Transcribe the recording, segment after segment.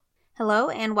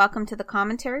Hello and welcome to the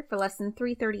commentary for lesson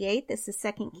 338. This is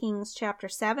 2 Kings chapter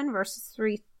 7 verses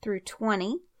 3 through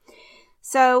 20.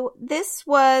 So this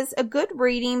was a good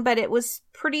reading, but it was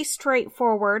pretty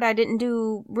straightforward. I didn't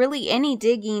do really any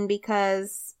digging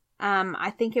because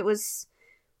I think it was,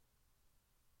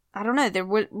 I don't know, there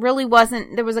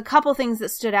was a couple things that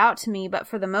stood out to me, but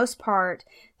for the most part,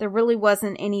 there really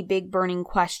wasn't any big burning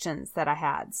questions that I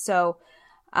had. So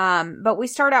but we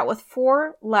start out with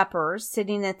 4 lepers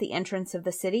sitting at the entrance of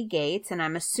the city gates, and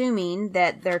I'm assuming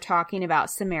that they're talking about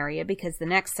Samaria because the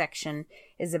next section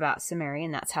is about Samaria,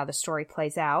 and that's how the story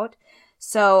plays out.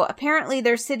 So apparently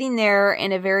they're sitting there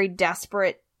in a very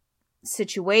desperate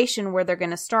situation where they're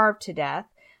going to starve to death.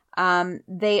 That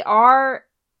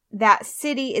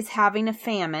city is having a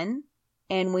famine,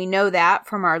 and we know that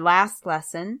from our last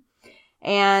lesson.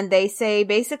 And they say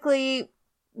basically,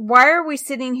 why are we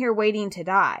sitting here waiting to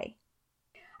die?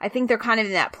 I think they're kind of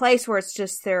in that place where it's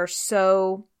just they're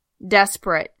so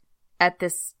desperate at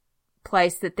this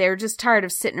place that they're just tired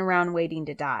of sitting around waiting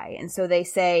to die. And so they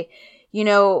say,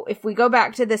 if we go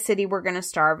back to the city, we're going to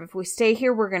starve. If we stay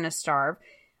here, we're going to starve.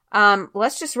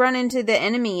 Let's just run into the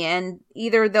enemy and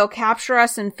either they'll capture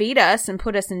us and feed us and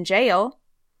put us in jail,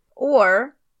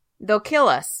 or they'll kill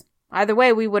us. Either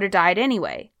way, we would have died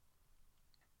anyway.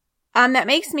 That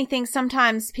makes me think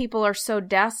sometimes people are so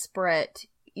desperate.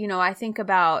 I think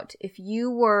about if you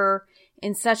were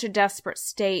in such a desperate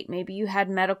state, maybe you had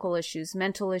medical issues,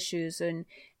 mental issues, and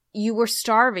you were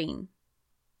starving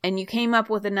and you came up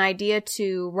with an idea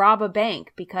to rob a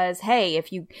bank because, hey,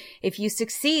 if you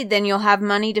succeed, then you'll have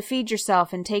money to feed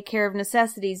yourself and take care of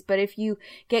necessities. But if you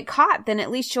get caught, then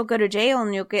at least you'll go to jail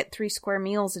and you'll get 3 square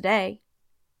meals a day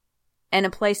and a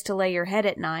place to lay your head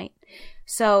at night.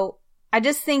 So I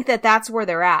just think that that's where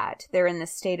they're at. They're in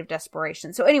this state of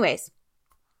desperation. So anyways,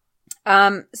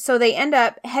 so they end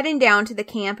up heading down to the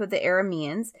camp of the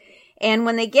Arameans. And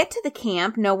when they get to the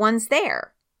camp, no one's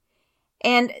there.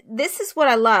 And this is what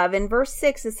I love. In verse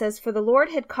 6, it says, "For the Lord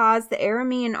had caused the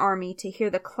Aramean army to hear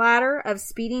the clatter of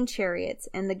speeding chariots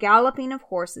and the galloping of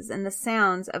horses and the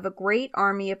sounds of a great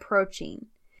army approaching.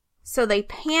 So they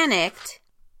panicked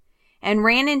and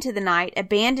ran into the night,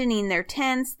 abandoning their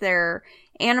tents, their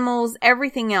animals,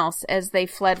 everything else as they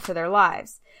fled for their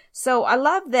lives." So I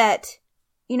love that,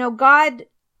 God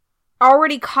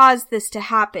already caused this to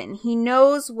happen. He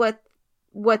knows what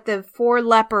the 4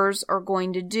 lepers are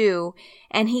going to do,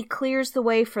 and he clears the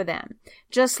way for them.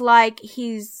 Just like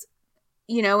he's,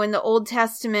 in the Old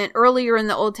Testament, earlier in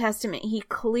the Old Testament, he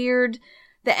cleared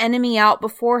the enemy out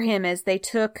before him as they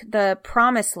took the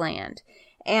promised land.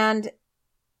 And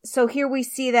so here we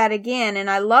see that again, and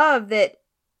I love that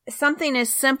something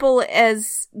as simple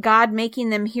as God making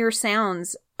them hear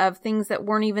sounds of things that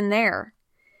weren't even there.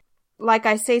 Like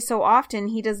I say so often,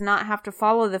 he does not have to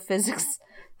follow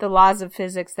the laws of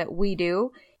physics that we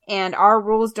do, and our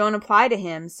rules don't apply to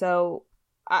him. So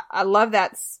I love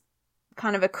that's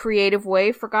kind of a creative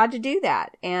way for God to do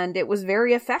that, and it was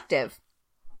very effective.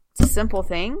 It's a simple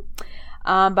thing,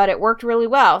 but it worked really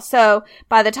well. So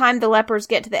by the time the lepers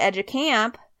get to the edge of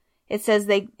camp, it says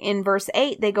in verse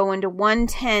 8, they go into one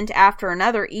tent after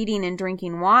another, eating and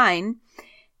drinking wine.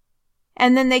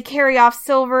 And then they carry off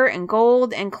silver and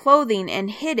gold and clothing and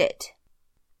hid it.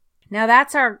 Now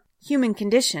that's our human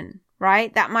condition,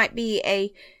 right? That might be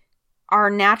our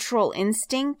natural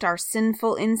instinct, our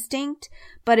sinful instinct.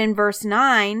 But in verse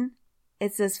 9,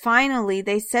 it says, "Finally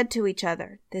they said to each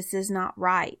other, 'This is not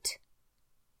right.'"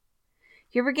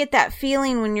 You ever get that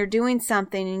feeling when you're doing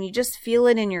something and you just feel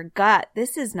it in your gut?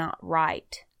 This is not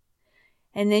right.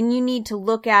 And then you need to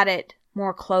look at it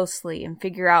more closely and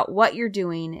figure out what you're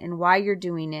doing and why you're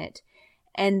doing it.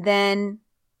 And then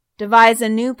devise a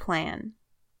new plan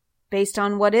based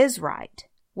on what is right,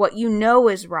 what you know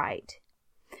is right.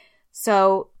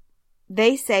 So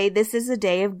they say this is a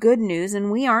day of good news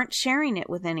and we aren't sharing it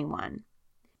with anyone.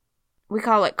 We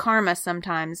call it karma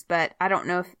sometimes, but I don't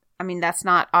know that's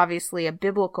not obviously a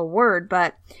biblical word,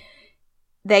 but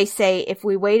they say if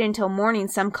we wait until morning,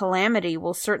 some calamity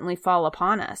will certainly fall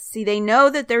upon us. See, they know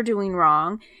that they're doing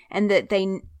wrong, and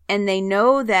they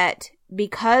know that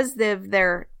because of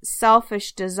their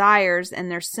selfish desires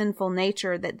and their sinful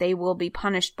nature, that they will be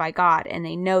punished by God, and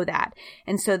they know that.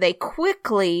 And so they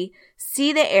quickly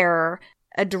see the error,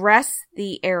 address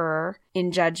the error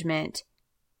in judgment,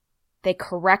 they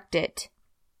correct it,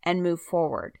 and move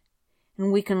forward.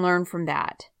 And we can learn from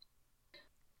that.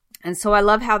 And so I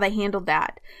love how they handled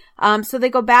that. So they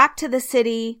go back to the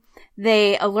city.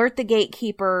 They alert the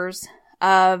gatekeepers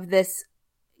of this,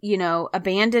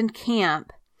 abandoned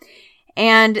camp.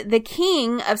 And the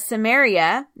king of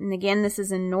Samaria, and again, this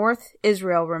is in North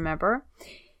Israel, remember,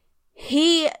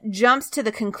 he jumps to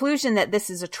the conclusion that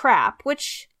this is a trap,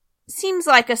 which seems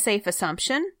like a safe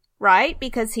assumption, right?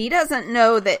 Because he doesn't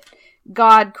know that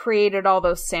God created all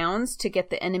those sounds to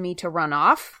get the enemy to run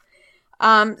off.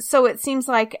 So it seems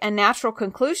like a natural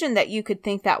conclusion that you could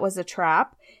think that was a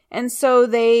trap. And so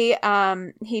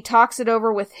he talks it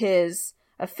over with his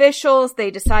officials.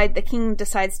 The king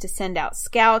decides to send out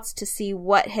scouts to see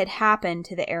what had happened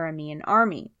to the Aramean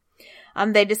army.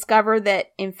 They discover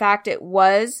that, in fact, it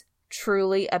was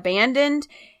truly abandoned,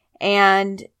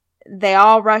 and they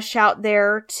all rush out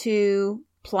there to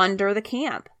plunder the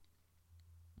camp.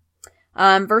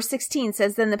 Verse 16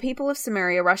 says, Then the people of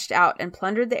Samaria rushed out and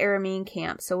plundered the Aramean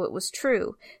camp. So it was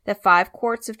true that 5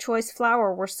 quarts of choice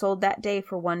flour were sold that day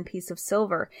for 1 piece of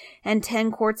silver, and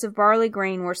 10 quarts of barley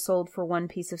grain were sold for 1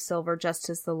 piece of silver, just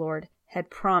as the Lord had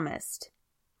promised.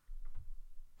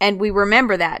 And we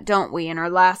remember that, don't we? In our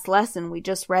last lesson, we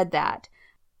just read that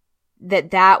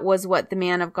was what the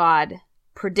man of God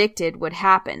predicted would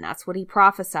happen. That's what he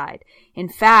prophesied. In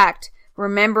fact,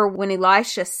 remember when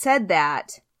Elisha said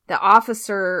that, the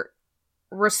officer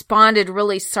responded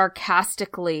really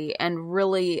sarcastically and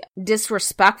really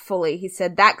disrespectfully. He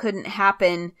said that couldn't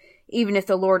happen even if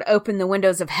the Lord opened the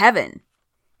windows of heaven.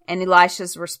 And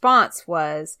Elisha's response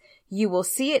was, you will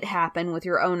see it happen with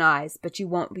your own eyes, but you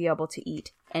won't be able to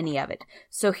eat any of it.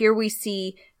 So here we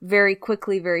see very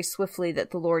quickly, very swiftly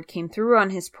that the Lord came through on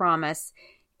his promise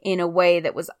in a way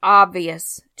that was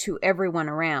obvious to everyone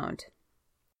around.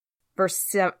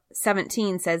 Verse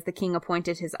 17 says, The king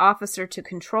appointed his officer to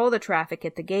control the traffic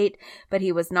at the gate, but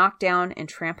he was knocked down and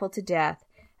trampled to death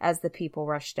as the people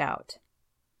rushed out.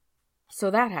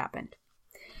 So that happened.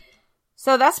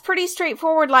 So that's pretty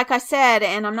straightforward, like I said,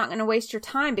 and I'm not going to waste your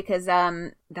time because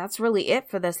that's really it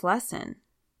for this lesson.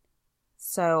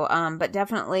 So, but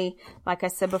definitely, like I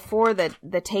said before, the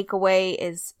takeaway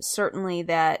is certainly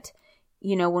that,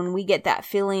 when we get that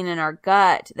feeling in our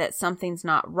gut that something's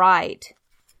not right,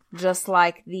 just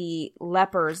like the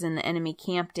lepers in the enemy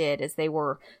camp did as they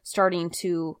were starting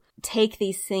to take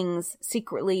these things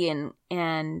secretly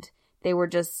and they were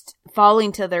just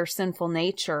falling to their sinful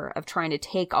nature of trying to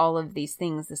take all of these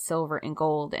things, the silver and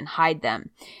gold, and hide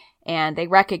them. And they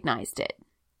recognized it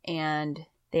and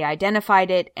they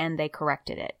identified it and they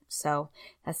corrected it. So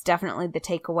that's definitely the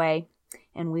takeaway,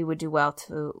 and we would do well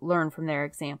to learn from their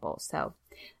example. So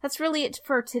that's really it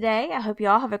for today. I hope you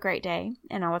all have a great day,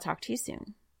 and I will talk to you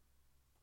soon.